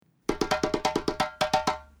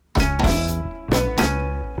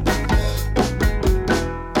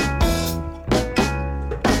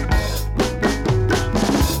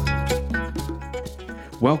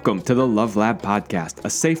Welcome to the Love Lab Podcast, a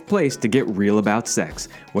safe place to get real about sex.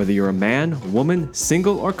 Whether you're a man, woman,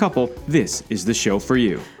 single, or couple, this is the show for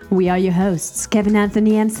you. We are your hosts, Kevin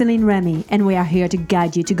Anthony and Celine Remy, and we are here to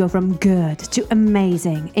guide you to go from good to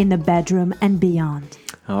amazing in the bedroom and beyond.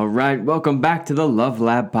 All right, welcome back to the Love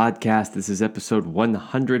Lab Podcast. This is episode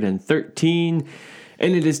 113,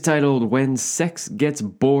 and it is titled, When Sex Gets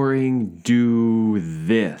Boring, Do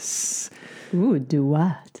This. Ooh, do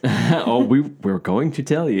what? We're going to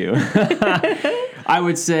tell you. I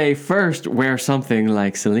would say first, wear something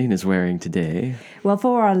like Celine is wearing today. Well,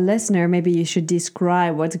 for our listener, maybe you should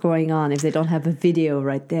describe what's going on if they don't have a video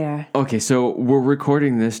right there. Okay, so we're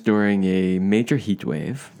recording this during a major heat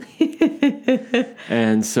wave.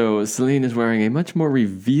 And so Celine is wearing a much more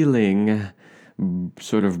revealing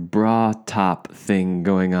sort of bra top thing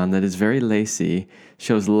going on that is very lacy,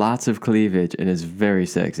 shows lots of cleavage, and is very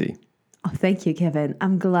sexy. Oh, thank you, Kevin.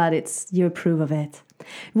 I'm glad you approve of it.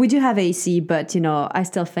 We do have AC, but, I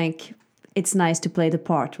still think it's nice to play the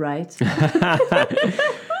part, right?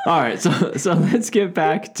 All right, so let's get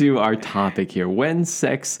back to our topic here. When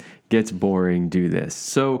sex gets boring, do this.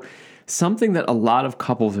 So something that a lot of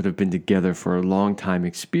couples that have been together for a long time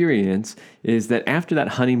experience is that after that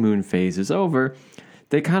honeymoon phase is over,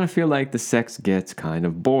 they kind of feel like the sex gets kind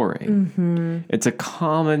of boring. Mm-hmm. It's a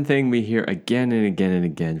common thing we hear again and again and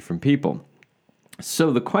again from people.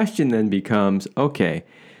 So the question then becomes, okay,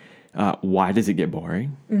 why does it get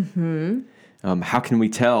boring? Mm-hmm. How can we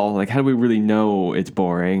tell? Like, how do we really know it's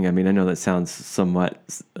boring? I mean, I know that sounds somewhat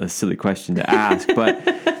a silly question to ask, but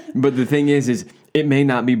the thing is it may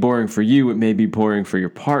not be boring for you. It may be boring for your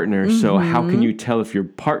partner. Mm-hmm. So how can you tell if your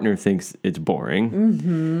partner thinks it's boring?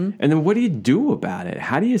 Mm-hmm. And then what do you do about it?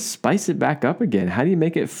 How do you spice it back up again? How do you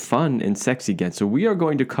make it fun and sexy again? So we are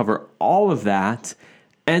going to cover all of that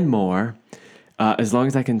and more, as long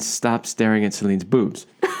as I can stop staring at Celine's boobs.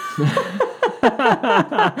 All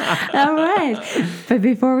right. But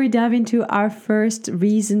before we dive into our first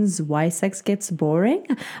reasons why sex gets boring,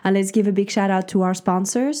 let's give a big shout out to our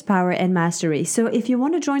sponsors, Power and Mastery. So if you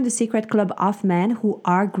want to join the secret club of men who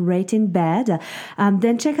are great in bed,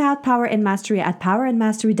 then check out Power and Mastery at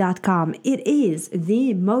powerandmastery.com. It is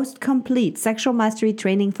the most complete sexual mastery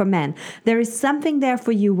training for men. There is something there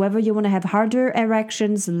for you, whether you want to have harder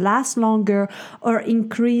erections, last longer, or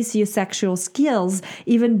increase your sexual skills,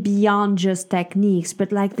 even beyond just techniques,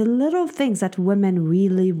 but like the little things that women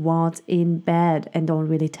really want in bed and don't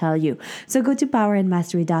really tell you. So go to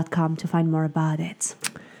powerandmastery.com to find more about it.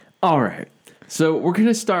 All right. So we're going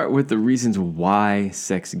to start with the reasons why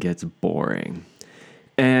sex gets boring.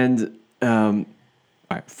 And all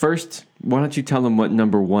right, first, why don't you tell them what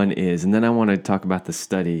number one is? And then I want to talk about the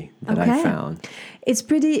study that I found.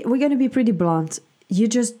 We're going to be pretty blunt. You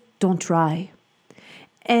just don't try.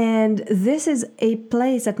 And this is a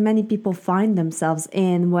place that many people find themselves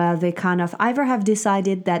in where they kind of either have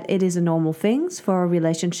decided that it is a normal thing for a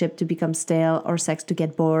relationship to become stale or sex to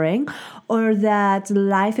get boring, or that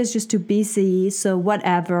life is just too busy, so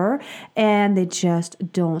whatever, and they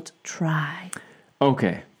just don't try.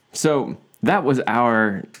 Okay, so that was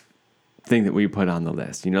our thing that we put on the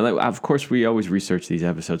list. Of course, we always research these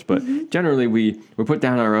episodes, but generally we put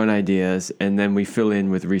down our own ideas and then we fill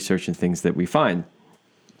in with research and things that we find.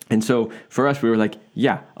 And so for us, we were like,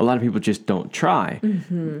 yeah, a lot of people just don't try.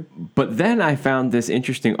 Mm-hmm. But then I found this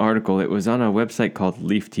interesting article. It was on a website called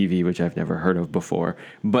Leaf TV, which I've never heard of before.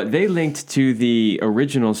 But they linked to the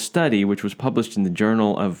original study, which was published in the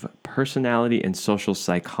Journal of Personality and Social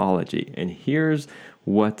Psychology. And here's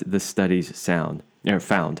what the studies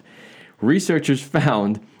found. Researchers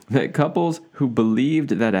found that couples who believed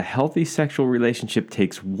that a healthy sexual relationship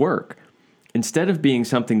takes work, instead of being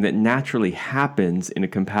something that naturally happens in a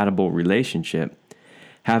compatible relationship,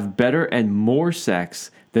 have better and more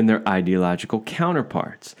sex than their ideological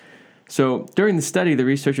counterparts. So during the study, the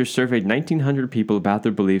researchers surveyed 1,900 people about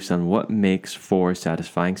their beliefs on what makes for a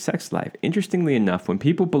satisfying sex life. Interestingly enough, when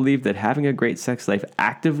people believed that having a great sex life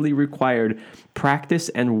actively required practice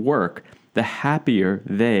and work, the happier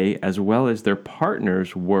they, as well as their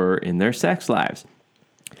partners, were in their sex lives.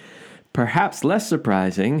 Perhaps less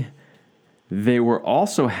surprising, they were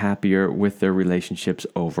also happier with their relationships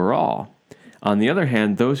overall. On the other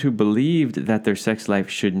hand, those who believed that their sex life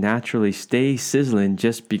should naturally stay sizzling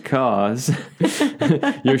just because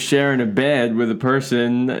you're sharing a bed with a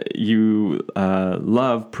person you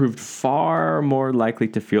love proved far more likely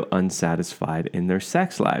to feel unsatisfied in their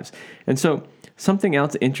sex lives. And so something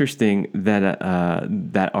else interesting that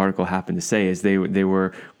that article happened to say is they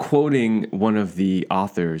were quoting one of the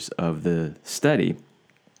authors of the study.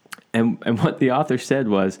 And what the author said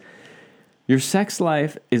was, your sex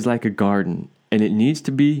life is like a garden, and it needs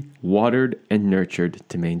to be watered and nurtured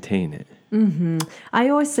to maintain it. I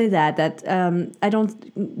always say that I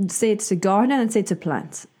don't say it's a garden, I say it's a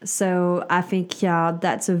plant. So I think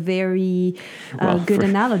that's a very good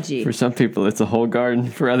analogy. For some people, it's a whole garden.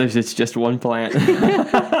 For others, it's just one plant.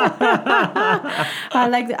 I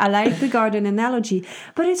like the garden analogy,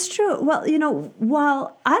 but it's true. Well,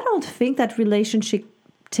 while I don't think that relationship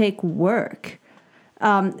take work,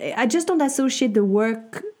 I just don't associate the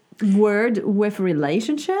work word with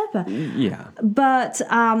relationship. Yeah. But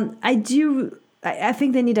I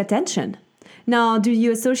think they need attention. Now, do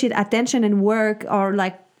you associate attention and work or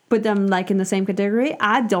put them in the same category?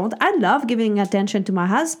 I don't. I love giving attention to my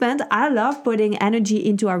husband. I love putting energy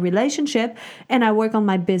into our relationship, and I work on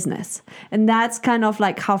my business. And that's kind of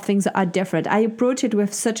how things are different. I approach it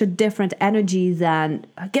with such a different energy than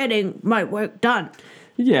getting my work done.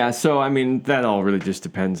 Yeah, so I mean, that all really just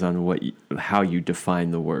depends on how you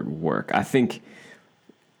define the word work. I think,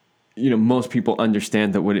 most people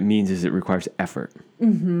understand that what it means is it requires effort,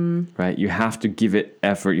 right? You have to give it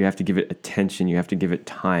effort. You have to give it attention. You have to give it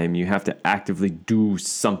time. You have to actively do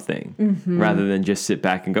something rather than just sit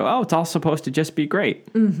back and go, oh, it's all supposed to just be great,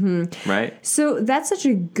 right? So that's such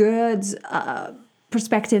a good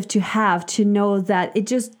perspective to know that it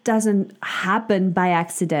just doesn't happen by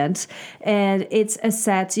accident, and it's a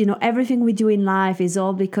set. Everything we do in life is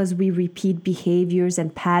all because we repeat behaviors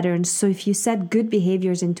and patterns. So if you set good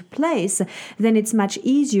behaviors into place, then it's much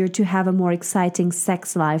easier to have a more exciting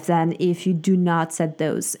sex life than if you do not set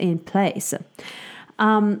those in place.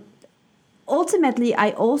 Ultimately, I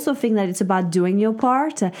also think that it's about doing your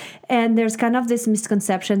part. And there's kind of this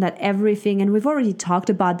misconception that everything, and we've already talked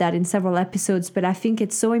about that in several episodes, but I think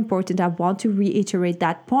it's so important. I want to reiterate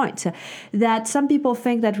that point, that some people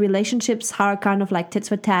think that relationships are kind of like tits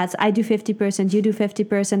for tats. I do 50%, you do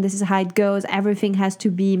 50%. This is how it goes. Everything has to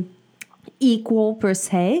be equal per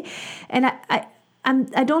se. And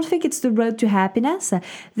I don't think it's the road to happiness.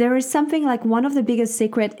 There is something one of the biggest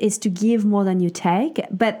secret is to give more than you take,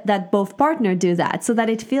 but that both partners do that so that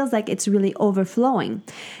it feels like it's really overflowing.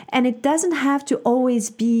 And it doesn't have to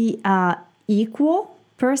always be equal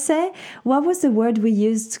per se. What was the word we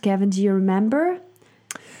used, Kevin? Do you remember?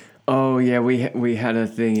 Oh, yeah, we had a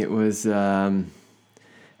thing. It was, I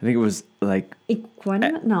think it was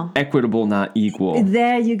equitable, not equal.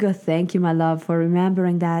 There you go. Thank you, my love, for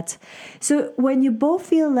remembering that. So when you both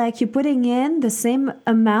feel like you're putting in the same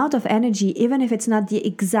amount of energy, even if it's not the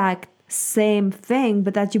exact same thing,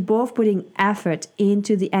 but that you're both putting effort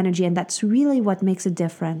into the energy, and that's really what makes a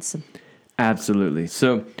difference. Absolutely.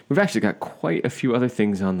 So we've actually got quite a few other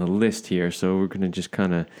things on the list here, so we're going to just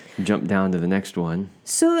kind of jump down to the next one.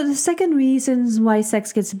 So the second reason why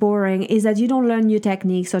sex gets boring is that you don't learn new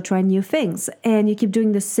techniques or try new things, and you keep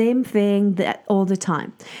doing the same thing all the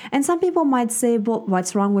time. And some people might say, well,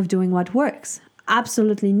 what's wrong with doing what works?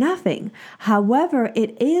 Absolutely nothing. However,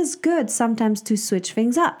 it is good sometimes to switch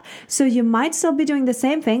things up. So you might still be doing the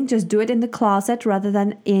same thing, just do it in the closet rather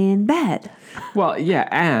than in bed. Well, yeah,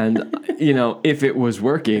 and, if it was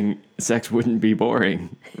working, sex wouldn't be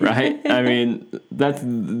boring, right? I mean, that's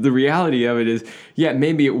the reality of it is, yeah,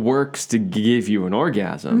 maybe it works to give you an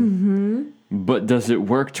orgasm, but does it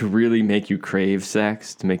work to really make you crave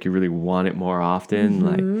sex, to make you really want it more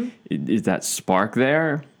often? Is that spark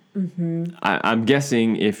there? I'm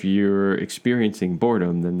guessing if you're experiencing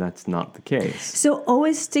boredom, then that's not the case. So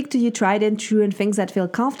always stick to your tried and true and things that feel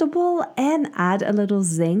comfortable, and add a little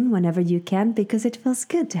zing whenever you can, because it feels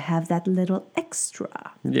good to have that little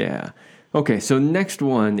extra. Yeah. Okay, so next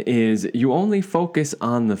one is you only focus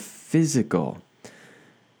on the physical.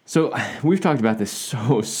 So we've talked about this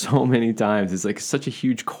so many times. It's such a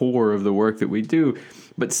huge core of the work that we do.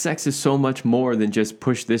 But sex is so much more than just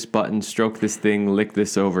push this button, stroke this thing, lick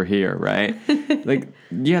this over here, right?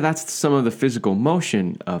 Yeah, that's some of the physical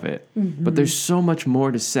motion of it. But there's so much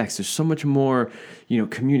more to sex. There's so much more,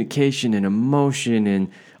 communication and emotion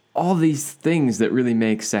and all these things that really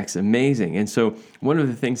make sex amazing. And so one of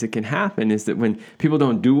the things that can happen is that when people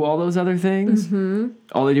don't do all those other things,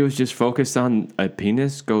 all they do is just focus on a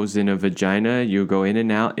penis goes in a vagina, you go in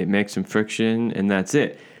and out, it makes some friction, and that's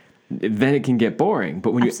it. Then it can get boring.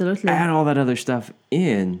 But when you add all that other stuff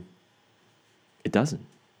in, it doesn't.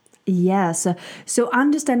 Yes. So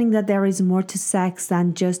understanding that there is more to sex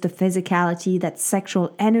than just the physicality, that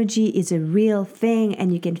sexual energy is a real thing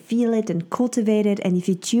and you can feel it and cultivate it. And if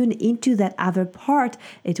you tune into that other part,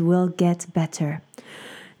 it will get better.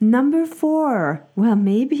 Number 4. Well,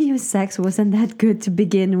 maybe your sex wasn't that good to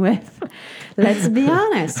begin with. Let's be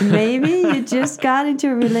honest. Maybe you just got into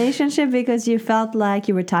a relationship because you felt like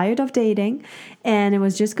you were tired of dating and it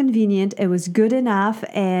was just convenient. It was good enough.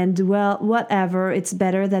 And well, whatever. It's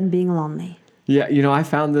better than being lonely. Yeah, I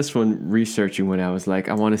found this one researching when I was like,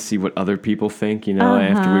 I want to see what other people think,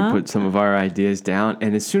 after we put some of our ideas down.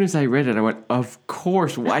 And as soon as I read it, I went, of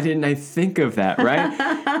course, why didn't I think of that,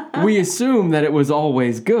 right? We assume that it was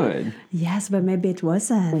always good. Yes, but maybe it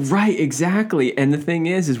wasn't. Right, exactly. And the thing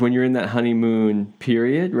is when you're in that honeymoon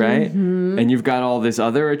period, right? And you've got all this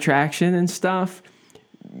other attraction and stuff,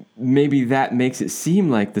 maybe that makes it seem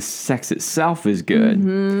like the sex itself is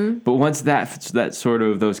good. But once that sort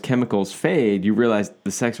of those chemicals fade, you realize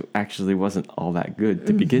the sex actually wasn't all that good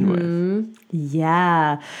to begin with.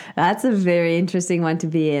 Yeah, that's a very interesting one to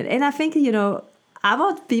be in. And I think, I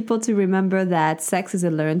want people to remember that sex is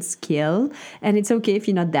a learned skill. And it's okay if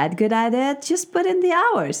you're not that good at it. Just put in the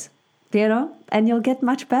hours, and you'll get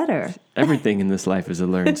much better. Everything in this life is a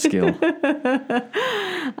learned skill.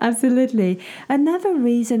 Absolutely. Another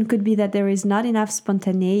reason could be that there is not enough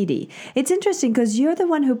spontaneity. It's interesting because you're the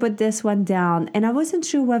one who put this one down, and I wasn't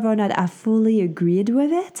sure whether or not I fully agreed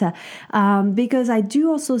with it, because I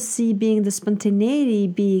do also see the spontaneity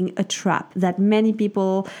being a trap that many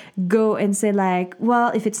people go and say like, well,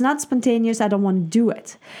 if it's not spontaneous, I don't want to do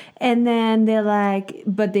it. And then they're like,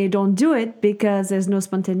 but they don't do it because there's no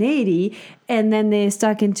spontaneity, and then they're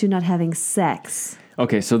stuck into not having sex.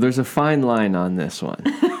 Okay, so there's a fine line on this one.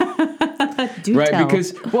 Do right,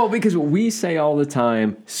 tell. because we say all the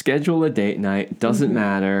time, schedule a date night, doesn't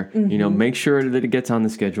matter, make sure that it gets on the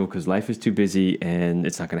schedule because life is too busy and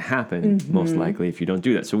it's not going to happen, most likely, if you don't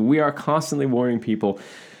do that. So we are constantly warning people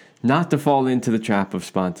not to fall into the trap of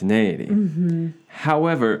spontaneity.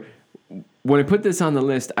 However, when I put this on the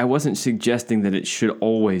list, I wasn't suggesting that it should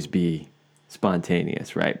always be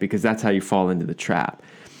spontaneous, right? Because that's how you fall into the trap.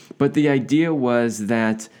 But the idea was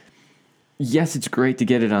that, yes, it's great to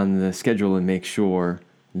get it on the schedule and make sure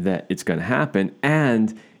that it's going to happen.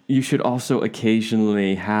 And you should also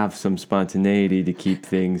occasionally have some spontaneity to keep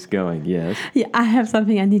things going. Yes? Yeah, I have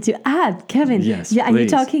something I need to add. Kevin. Yes, yeah, are you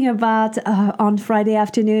please. talking about on Friday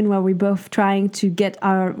afternoon where we're both trying to get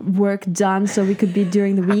our work done so we could be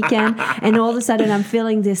during the weekend? And all of a sudden I'm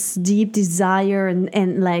feeling this deep desire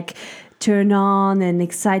and like turn on and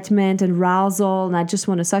excitement and arousal, and I just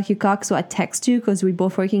want to suck your cock. So I text you because we're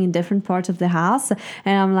both working in different parts of the house,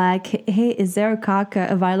 and I'm like, hey, is there a cock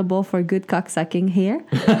available for good cock sucking here?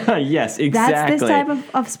 Yes, exactly. That's this type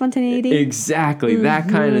of spontaneity? Exactly, that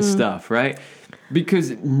kind of stuff, right?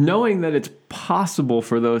 Because knowing that it's possible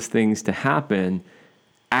for those things to happen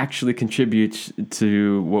actually contributes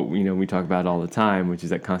to what we talk about all the time, which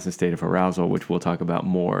is that constant state of arousal, which we'll talk about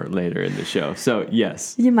more later in the show. So,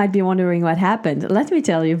 yes. You might be wondering what happened. Let me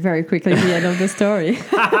tell you very quickly the end of the story.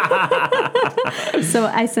 So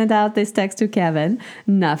I sent out this text to Kevin,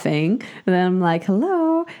 nothing. And then I'm like,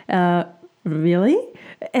 hello, really?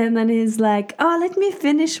 And then he's like, oh, let me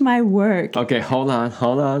finish my work. Okay, hold on.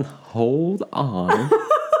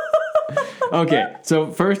 Okay,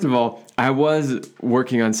 so first of all, I was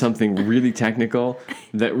working on something really technical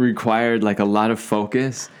that required like a lot of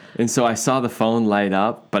focus. And so I saw the phone light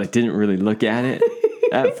up, but I didn't really look at it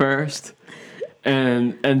at first.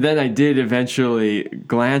 And then I did eventually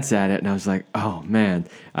glance at it, and I was like, oh man,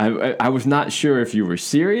 I was not sure if you were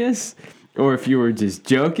serious or if you were just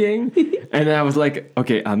joking. And I was like,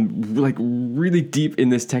 okay, I'm like really deep in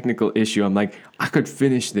this technical issue. I'm like, I could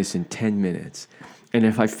finish this in 10 minutes. And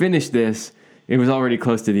if I finish this, it was already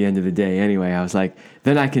close to the end of the day anyway. I was like,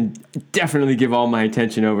 then I can definitely give all my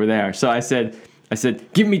attention over there. So I said,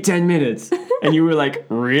 give me 10 minutes. And you were like,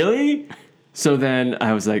 really? So then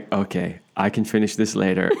I was like, okay, I can finish this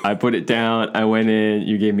later. I put it down. I went in.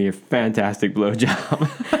 You gave me a fantastic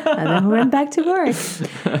blowjob. And then we went back to work.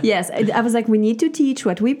 Yes, I was like, we need to teach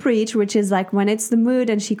what we preach, which is like when it's the mood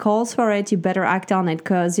and she calls for it, you better act on it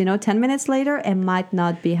because, 10 minutes later, it might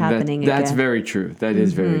not be happening again. That's very true. That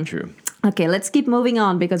is very true. Okay, let's keep moving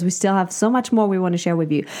on because we still have so much more we want to share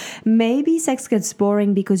with you. Maybe sex gets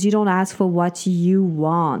boring because you don't ask for what you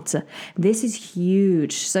want. This is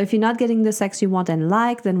huge. So if you're not getting the sex you want and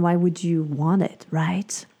like, then why would you want it,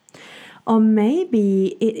 right? Or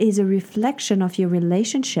maybe it is a reflection of your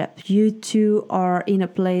relationship. You two are in a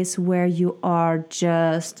place where you are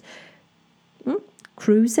just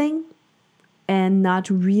cruising and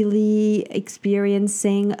not really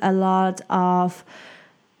experiencing a lot of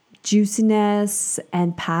juiciness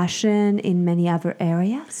and passion in many other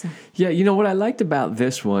areas. Yeah, what I liked about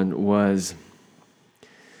this one was,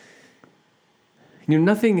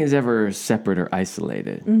 nothing is ever separate or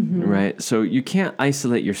isolated, right? So you can't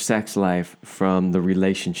isolate your sex life from the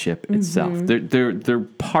relationship itself. They're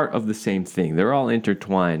part of the same thing. They're all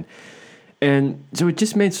intertwined. And so it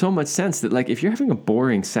just made so much sense that, like, if you're having a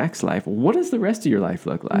boring sex life, what does the rest of your life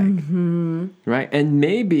look like? Right? And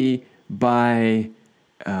maybe by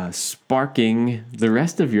sparking the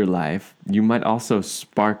rest of your life, you might also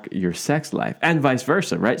spark your sex life, and vice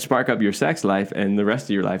versa, right? Spark up your sex life, and the rest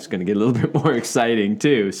of your life is going to get a little bit more exciting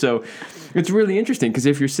too. So it's really interesting, because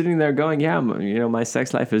if you're sitting there going, yeah, my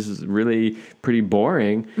sex life is really pretty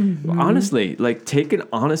boring, honestly, like, take an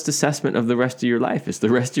honest assessment of the rest of your life. Is the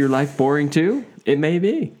rest of your life boring too? It may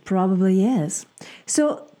be. Probably is.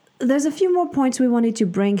 So there's a few more points we wanted to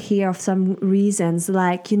bring here of some reasons,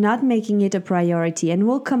 like you're not making it a priority. And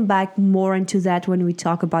we'll come back more into that when we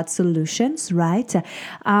talk about solutions, right?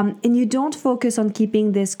 And you don't focus on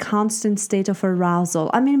keeping this constant state of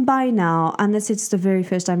arousal. I mean, by now, unless it's the very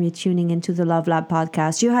first time you're tuning into the Love Lab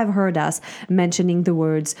podcast, you have heard us mentioning the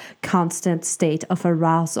words constant state of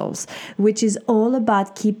arousals, which is all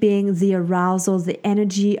about keeping the arousal, the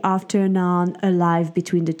energy of turn on alive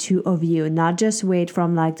between the two of you, not just wait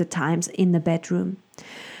from like the times in the bedroom.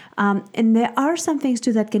 And there are some things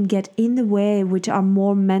too that can get in the way, which are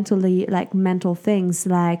more mental things,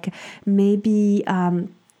 like maybe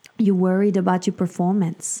you're worried about your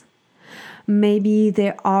performance. Maybe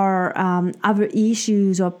there are other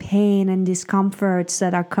issues or pain and discomforts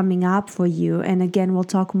that are coming up for you. And again, we'll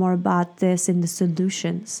talk more about this in the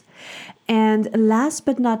solutions. And last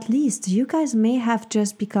but not least, you guys may have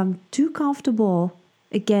just become too comfortable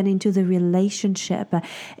again into the relationship.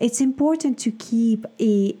 It's important to keep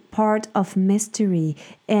a part of mystery,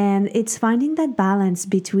 and it's finding that balance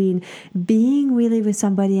between being really with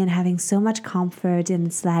somebody and having so much comfort, and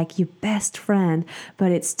it's like your best friend,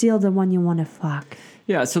 but it's still the one you want to fuck.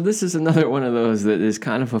 Yeah, so this is another one of those that is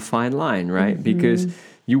kind of a fine line, right? Because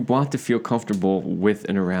you want to feel comfortable with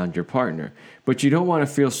and around your partner, but you don't want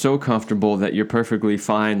to feel so comfortable that you're perfectly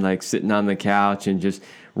fine, like sitting on the couch and just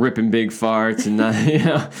ripping big farts and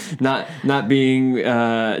not being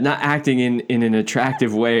not acting in an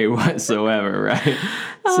attractive way whatsoever, right?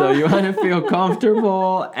 So you want to feel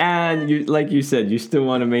comfortable, and you, like you said, you still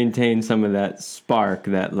want to maintain some of that spark,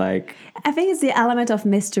 that like. I think it's the element of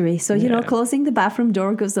mystery. So, closing the bathroom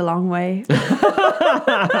door goes a long way.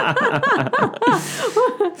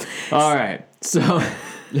 All right. So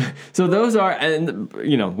those are, and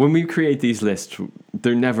when we create these lists,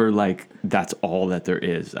 they're never like, that's all that there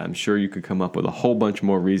is. I'm sure you could come up with a whole bunch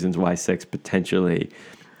more reasons why sex potentially,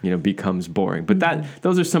 becomes boring. But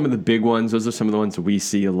those are some of the big ones. Those are some of the ones that we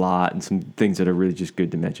see a lot, and some things that are really just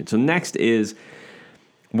good to mention. So next is,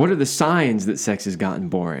 what are the signs that sex has gotten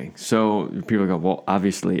boring? So people go, well,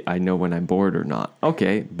 obviously I know when I'm bored or not.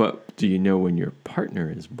 Okay, but do you know when your partner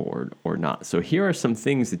is bored or not? So here are some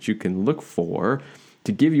things that you can look for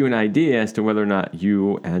to give you an idea as to whether or not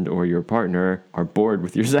you and or your partner are bored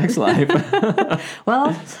with your sex life.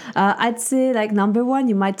 Well, I'd say like number one,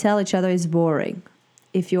 you might tell each other it's boring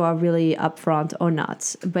if you are really upfront or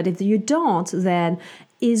not. But if you don't, then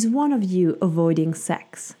is one of you avoiding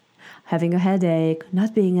sex? Having a headache,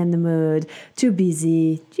 not being in the mood, too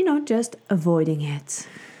busy, just avoiding it.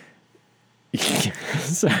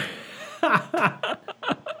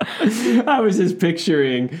 I was just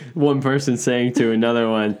picturing one person saying to another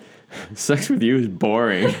one, sex with you is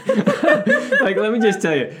boring. Like, let me just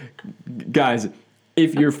tell you, guys,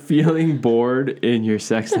 if you're feeling bored in your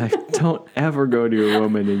sex life, don't ever go to a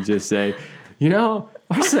woman and just say, our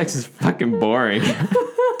sex is fucking boring.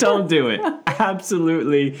 Don't do it.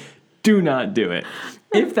 Absolutely do not do it.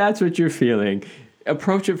 If that's what you're feeling,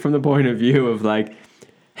 approach it from the point of view of like,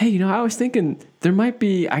 hey, I was thinking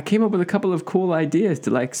I came up with a couple of cool ideas to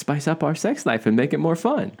like spice up our sex life and make it more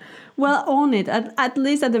fun. Well, own it. At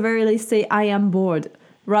least at the very least, say, I am bored,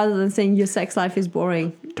 rather than saying your sex life is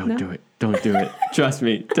boring. Don't do it. Don't do it. Trust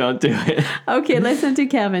me, don't do it. Okay, listen to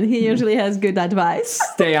Kevin. He usually has good advice.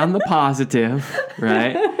 Stay on the positive,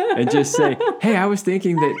 right? And just say, hey, I was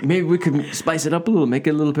thinking that maybe we could spice it up a little, make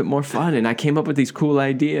it a little bit more fun. And I came up with these cool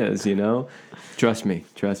ideas, Trust me.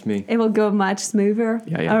 It will go much smoother.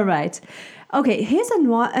 Yeah. All right. Okay, here's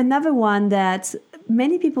another one that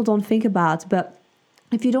many people don't think about. But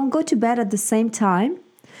if you don't go to bed at the same time,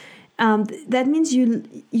 that means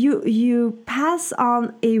you pass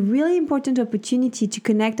on a really important opportunity to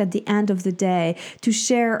connect at the end of the day, to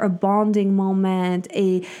share a bonding moment,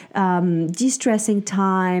 a de-stressing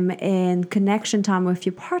time and connection time with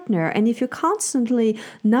your partner. And if you're constantly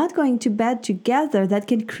not going to bed together, that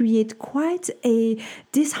can create quite a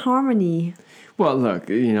disharmony. Well, look,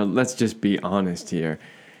 let's just be honest here.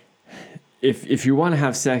 if you want to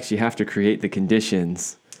have sex, you have to create the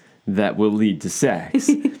conditions that will lead to sex.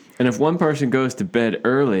 And if one person goes to bed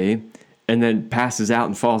early and then passes out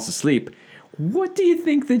and falls asleep, what do you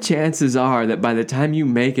think the chances are that by the time you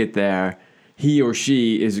make it there, he or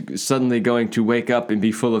she is suddenly going to wake up and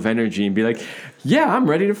be full of energy and be like, yeah, I'm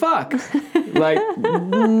ready to fuck? Like,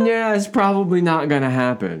 yeah, it's probably not going to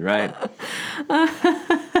happen, right?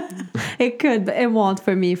 It could, but it won't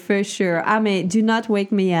for me, for sure. I mean, do not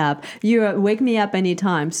wake me up. You wake me up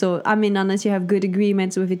anytime. So, I mean, unless you have good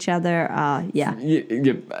agreements with each other, yeah.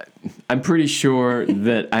 I'm pretty sure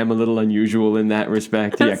that I'm a little unusual in that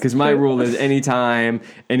respect. Yeah, because my rule is anytime,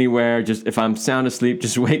 anywhere, just if I'm sound asleep,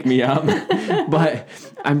 just wake me up. But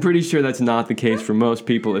I'm pretty sure that's not the case for most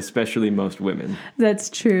people, especially most women. That's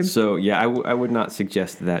true. So, yeah, I would not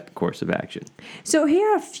suggest that course of action. So here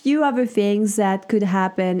are a few other things that could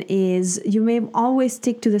happen is you may always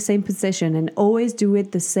stick to the same position and always do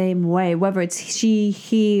it the same way, whether it's she,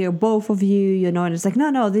 he, or both of you, and it's like,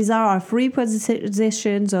 no, these are our three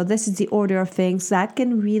positions, or this is the order of things. That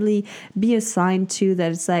can really be a sign too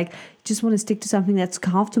that it's like, just want to stick to something that's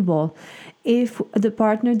comfortable. If the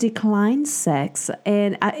partner declines sex,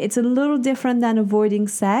 and it's a little different than avoiding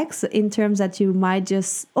sex in terms that you might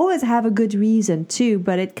just always have a good reason too,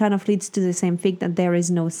 but it kind of leads to the same thing that there is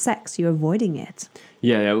no sex, you're avoiding it.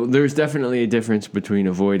 Yeah, there's definitely a difference between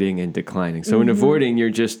avoiding and declining. So in avoiding,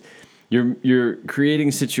 you're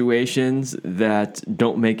creating situations that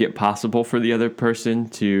don't make it possible for the other person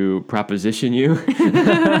to proposition you.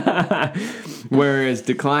 Whereas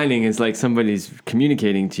declining is like somebody's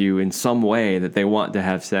communicating to you in some way that they want to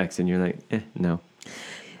have sex, and you're like, no.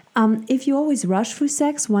 If you always rush through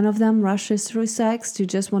sex, one of them rushes through sex to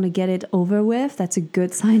just want to get it over with, that's a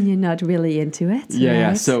good sign you're not really into it. Yeah, right?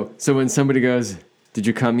 yeah. So when somebody goes, did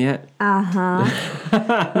you come yet?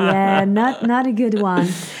 Yeah, not a good one.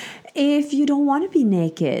 If you don't want to be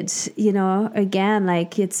naked, again,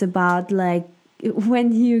 like it's about like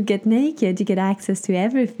when you get naked, you get access to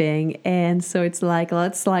everything. And so it's like,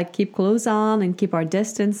 let's like keep clothes on and keep our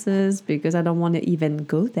distances because I don't want to even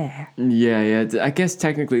go there. Yeah. I guess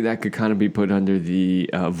technically that could kind of be put under the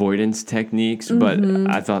avoidance techniques, but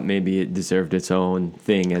I thought maybe it deserved its own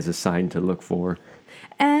thing as a sign to look for.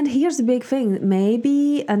 And here's the big thing.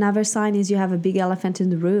 Maybe another sign is you have a big elephant in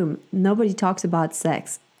the room. Nobody talks about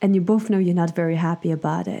sex. And you both know you're not very happy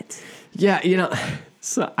about it. Yeah,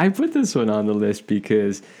 so I put this one on the list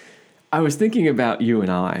because I was thinking about you and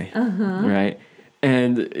I, right?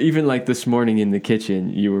 And even like this morning in the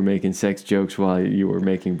kitchen, you were making sex jokes while you were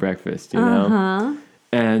making breakfast, know?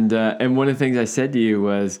 And one of the things I said to you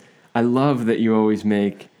was, I love that you always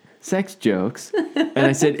make sex jokes. And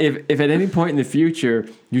I said, if at any point in the future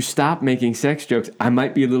you stop making sex jokes, I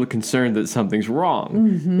might be a little concerned that something's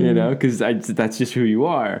wrong, because that's just who you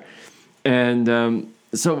are. And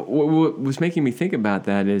so what was making me think about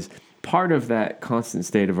that is part of that constant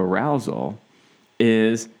state of arousal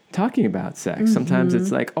is talking about sex. Sometimes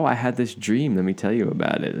it's like, I had this dream. Let me tell you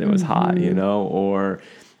about it. It was hot, or...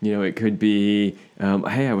 it could be,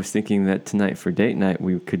 hey, I was thinking that tonight for date night,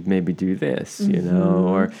 we could maybe do this,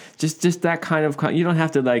 or just that kind of, you don't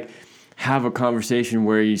have to like have a conversation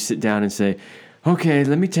where you sit down and say, okay,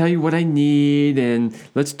 let me tell you what I need and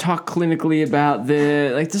let's talk clinically about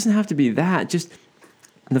this. Like, it doesn't have to be that. Just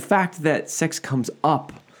the fact that sex comes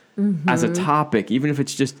up as a topic, even if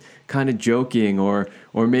it's just kind of joking, or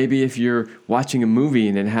maybe if you're watching a movie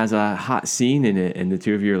and it has a hot scene in it and the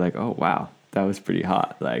two of you are like, oh, wow. That was pretty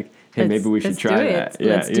hot. Like, hey, maybe we should try that.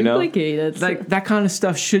 Yeah, let's duplicate it. Like that kind of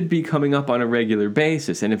stuff should be coming up on a regular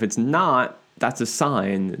basis. And if it's not, that's a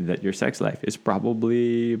sign that your sex life is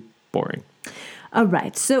probably boring. All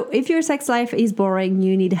right. So if your sex life is boring,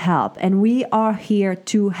 you need help. And we are here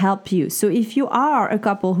to help you. So if you are a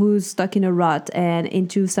couple who's stuck in a rut and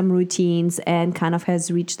into some routines and kind of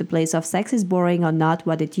has reached the place of sex is boring or not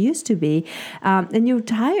what it used to be, and you're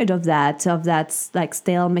tired of that like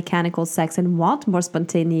stale mechanical sex and want more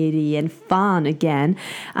spontaneity and fun again,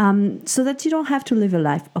 so that you don't have to live a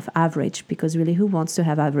life of average, because really who wants to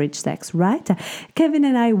have average sex, right? Kevin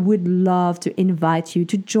and I would love to invite you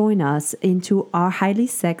to join us into our highly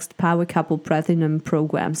sexed Power Couple Platinum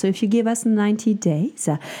program. So if you give us 90 days,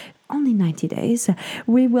 only 90 days,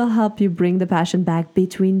 we will help you bring the passion back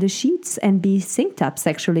between the sheets and be synced up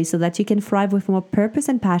sexually so that you can thrive with more purpose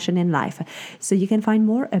and passion in life. So you can find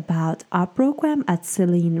more about our program at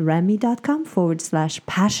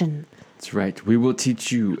CelineRemy.com/passion. That's right. We will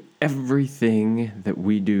teach you everything that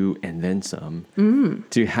we do and then some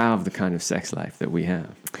to have the kind of sex life that we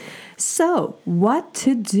have. So, what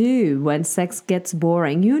to do when sex gets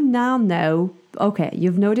boring? You now know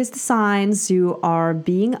you've noticed the signs, you are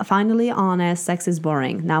being finally honest, sex is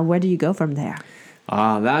boring. Now, where do you go from there?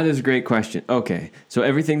 That is a great question. Okay, so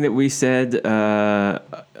everything that we said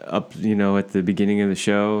up, at the beginning of the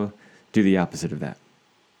show, do the opposite of that.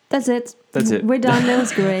 That's it. That's it. We're done. That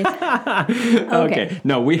was great. Okay.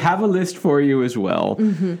 No, we have a list for you as well.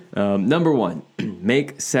 Number 1,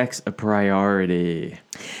 make sex a priority.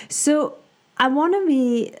 So I want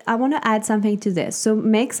to add something to this. So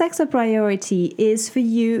make sex a priority is for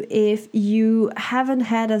you if you haven't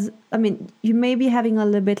had you may be having a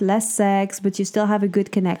little bit less sex, but you still have a good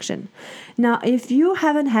connection. Now, if you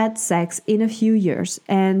haven't had sex in a few years,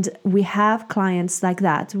 and we have clients like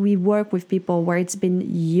that, we work with people where it's been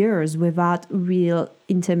years without real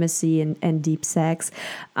intimacy and deep sex.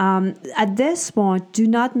 At this point, do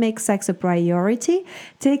not make sex a priority.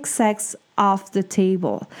 Take sex off the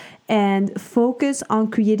table and focus on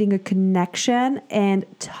creating a connection and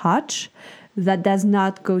touch that does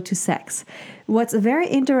not go to sex. What's very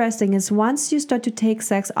interesting is once you start to take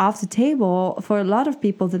sex off the table, for a lot of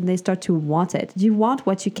people, then they start to want it. You want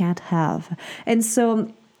what you can't have. And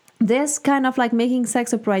so this kind of like making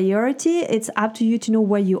sex a priority, it's up to you to know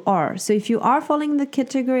where you are. So if you are falling in the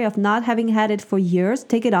category of not having had it for years,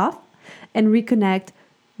 take it off and reconnect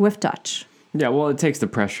with touch. Yeah, well, it takes the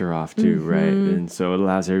pressure off too, right? And so it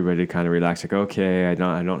allows everybody to kind of relax. Like, okay,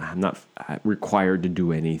 I'm not required to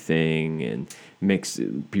do anything, and makes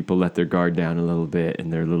people let their guard down a little bit,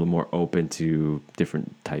 and they're a little more open to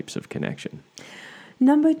different types of connection.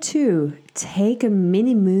 Number 2, take a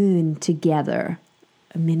mini moon together.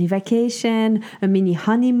 A mini vacation, a mini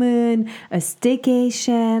honeymoon, a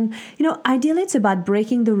staycation. Ideally it's about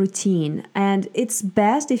breaking the routine, and it's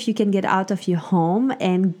best if you can get out of your home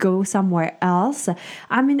and go somewhere else.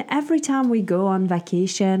 Every time we go on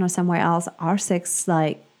vacation or somewhere else, our sex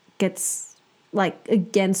gets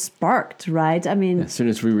again sparked, right? As soon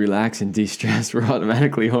as we relax and de-stress, we're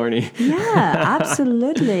automatically horny. Yeah,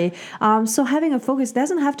 absolutely. So having a focus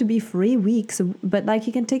doesn't have to be 3 weeks, but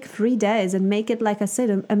you can take 3 days and make it, like I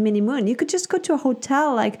said, a mini moon. You could just go to a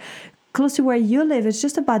hotel close to where you live. It's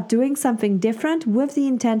just about doing something different with the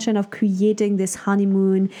intention of creating this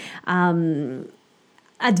honeymoon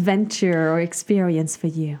adventure or experience for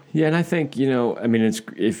you. Yeah, and I think, it's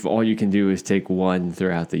if all you can do is take one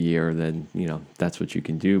throughout the year, then, that's what you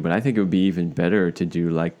can do. But I think it would be even better to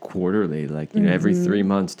do quarterly, every 3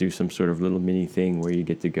 months, do some sort of little mini thing where you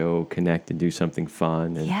get to go connect and do something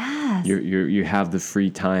fun. And yes. You have the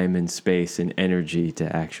free time and space and energy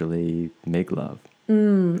to actually make love.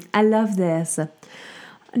 I love this.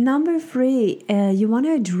 Number 3, you want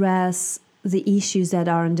to address the issues that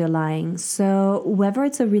are underlying. So whether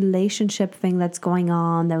it's a relationship thing that's going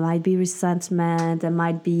on, there might be resentment, there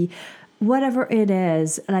might be whatever it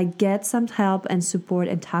is, get some help and support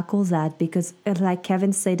and tackle that, because like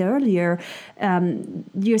Kevin said earlier,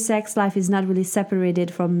 your sex life is not really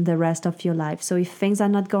separated from the rest of your life. So if things are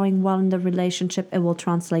not going well in the relationship, it will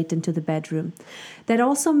translate into the bedroom. That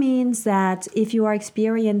also means that if you are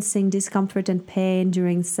experiencing discomfort and pain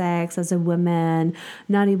during sex as a woman,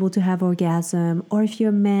 not able to have orgasm, or if you're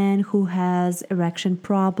a man who has erection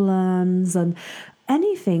problems and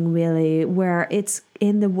anything really where it's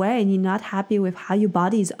in the way and you're not happy with how your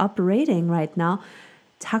body is operating right now,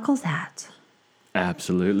 tackle that.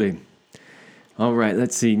 Absolutely. All right,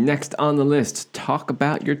 let's see. Next on the list, talk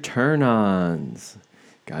about your turn-ons.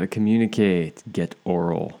 Gotta communicate. Get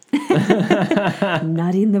oral.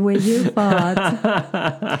 Not in the way you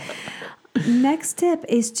thought. Next tip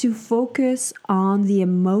is to focus on the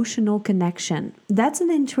emotional connection. That's an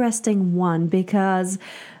interesting one because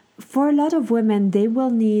for a lot of women, they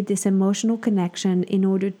will need this emotional connection in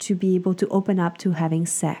order to be able to open up to having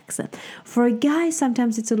sex. For a guy,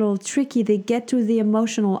 sometimes it's a little tricky. They get to the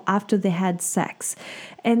emotional after they had sex.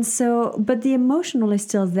 And so, but the emotional is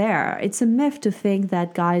still there. It's a myth to think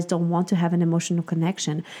that guys don't want to have an emotional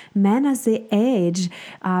connection. Men, as they age,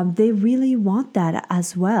 they really want that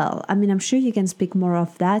as well. I'm sure you can speak more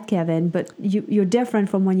of that, Kevin, but you're different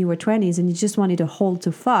from when you were 20s and you just wanted a hole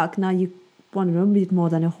to fuck. Now you want a little bit more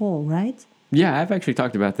than a hole, right? Yeah, I've actually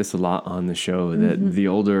talked about this a lot on the show, that the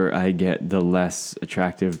older I get, the less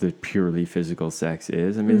attractive the purely physical sex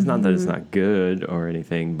is. It's not that it's not good or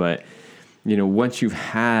anything, but, once you've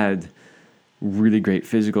had really great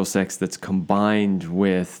physical sex that's combined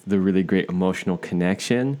with the really great emotional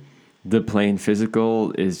connection, the plain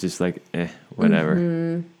physical is just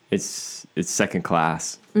whatever. It's second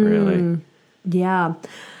class, really. Yeah.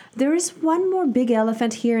 There is one more big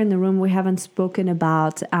elephant here in the room we haven't spoken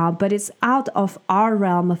about, but it's out of our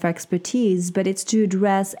realm of expertise, but it's to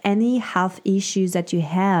address any health issues that you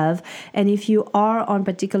have. And if you are on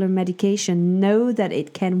particular medication, know that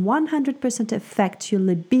it can 100% affect your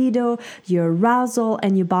libido, your arousal,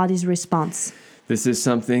 and your body's response. This is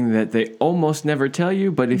something that they almost never tell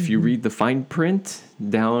you, but if you read the fine print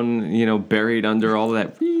down, buried under all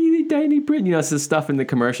that really tiny print, it's the stuff in the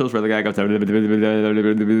commercials where the guy goes,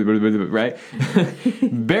 right?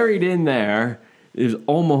 Buried in there is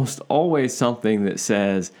almost always something that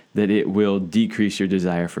says that it will decrease your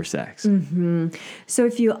desire for sex. So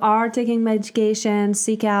if you are taking medication,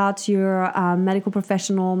 seek out your medical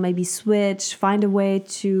professional, maybe switch, find a way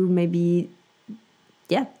to maybe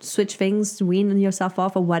switch things, wean yourself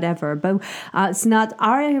off or whatever. But it's not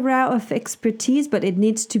our area of expertise, but it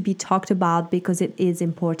needs to be talked about because it is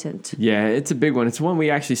important. Yeah, it's a big one. It's one we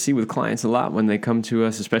actually see with clients a lot when they come to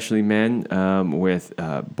us, especially men with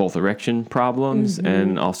both erection problems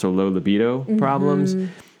and also low libido problems.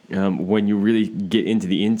 When you really get into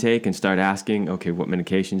the intake and start asking, okay, what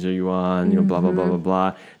medications are you on? Blah, blah, blah, blah,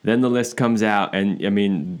 blah. Then the list comes out. And I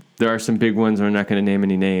mean, there are some big ones. We're not going to name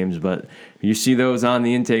any names, but you see those on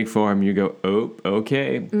the intake form, you go, oh,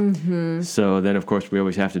 okay. So then, of course, we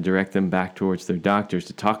always have to direct them back towards their doctors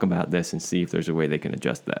to talk about this and see if there's a way they can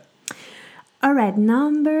adjust that. All right,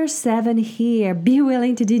 number 7 here. Be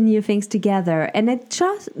willing to do new things together. And it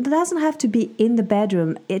just doesn't have to be in the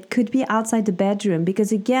bedroom. It could be outside the bedroom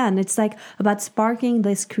because, again, it's like about sparking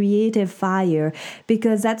this creative fire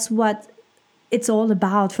because that's what it's all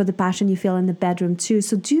about for the passion you feel in the bedroom too.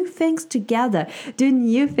 So do things together, do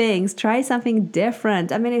new things, try something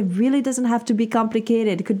different. I mean, it really doesn't have to be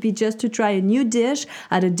complicated. It could be just to try a new dish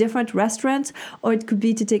at a different restaurant, or it could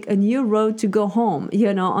be to take a new road to go home,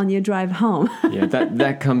 on your drive home. Yeah,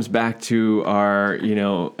 that comes back to our,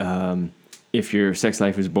 if your sex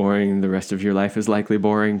life is boring, the rest of your life is likely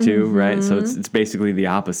boring too, right? So it's basically the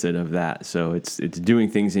opposite of that. So it's doing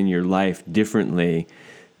things in your life differently,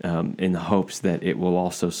 in the hopes that it will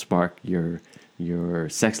also spark your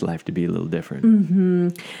sex life to be a little different.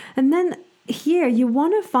 And then here, you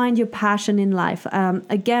want to find your passion in life.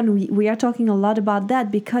 Again, we are talking a lot about that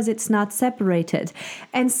because it's not separated.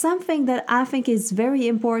 And something that I think is very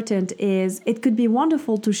important is it could be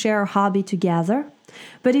wonderful to share a hobby together.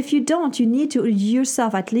 But if you don't, you need to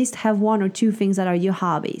yourself at least have 1 or 2 things that are your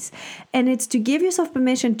hobbies. And it's to give yourself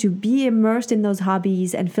permission to be immersed in those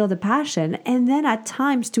hobbies and feel the passion. And then at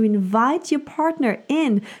times to invite your partner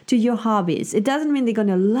in to your hobbies. It doesn't mean they're going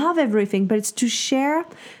to love everything, but it's to share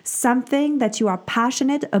something that you are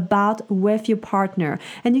passionate about with your partner.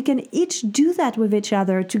 And you can each do that with each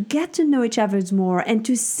other to get to know each other more and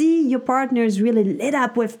to see your partners really lit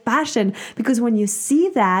up with passion. Because when you see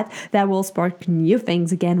that, that will spark new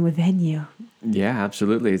things again within you. Yeah,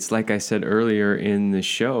 absolutely. It's like I said earlier in the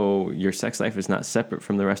show, your sex life is not separate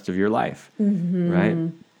from the rest of your life, right?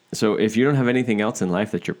 So if you don't have anything else in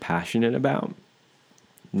life that you're passionate about,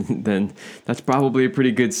 then that's probably a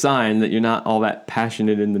pretty good sign that you're not all that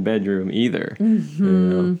passionate in the bedroom either.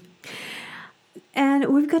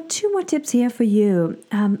 And we've got 2 more tips here for you.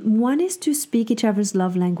 One is to speak each other's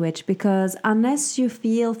love language, because unless you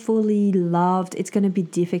feel fully loved, it's going to be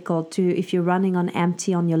difficult to, if you're running on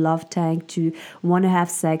empty on your love tank, to want to have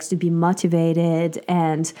sex, to be motivated,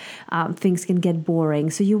 and things can get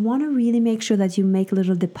boring. So you want to really make sure that you make a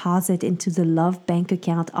little deposit into the love bank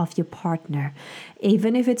account of your partner.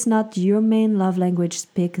 Even if it's not your main love language,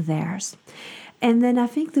 speak theirs. And then I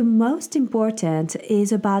think the most important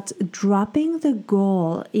is about dropping the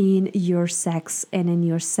goal in your sex and in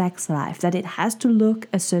your sex life, that it has to look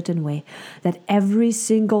a certain way, that every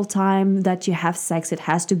single time that you have sex, it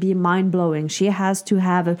has to be mind-blowing. She has to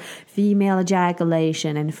have a female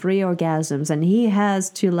ejaculation and 3 orgasms, and he has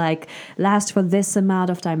to last for this amount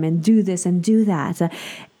of time and do this and do that.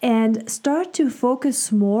 And start to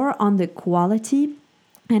focus more on the quality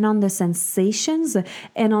and on the sensations,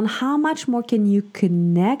 and on how much more can you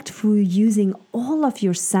connect through using all of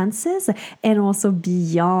your senses, and also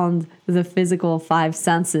beyond the physical 5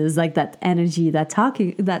 senses, like that energy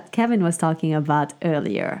that Kevin was talking about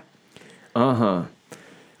earlier.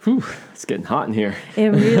 Whew, it's getting hot in here. It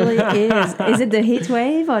really is. Is it the heat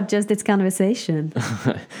wave or just this conversation?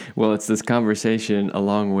 Well, it's this conversation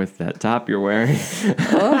along with that top you're wearing.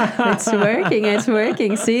 It's working. It's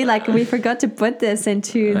working. See, we forgot to put this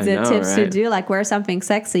into the tips to do, wear something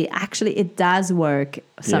sexy. Actually, it does work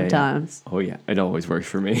sometimes. Yeah. Oh, yeah. It always works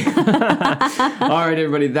for me. All right,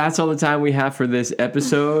 everybody. That's all the time we have for this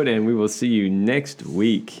episode, and we will see you next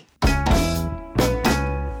week.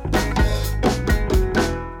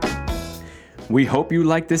 We hope you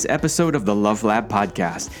like this episode of the Love Lab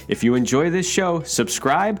podcast. If you enjoy this show,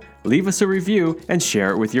 subscribe, leave us a review, and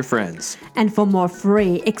share it with your friends. And for more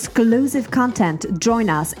free, exclusive content, join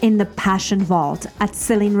us in the Passion Vault at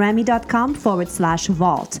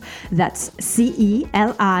CelineRemy.com/vault. That's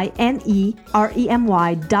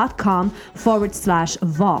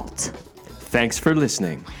CelineRemy.com/vault. Thanks for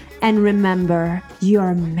listening. And remember, you're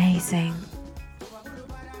amazing.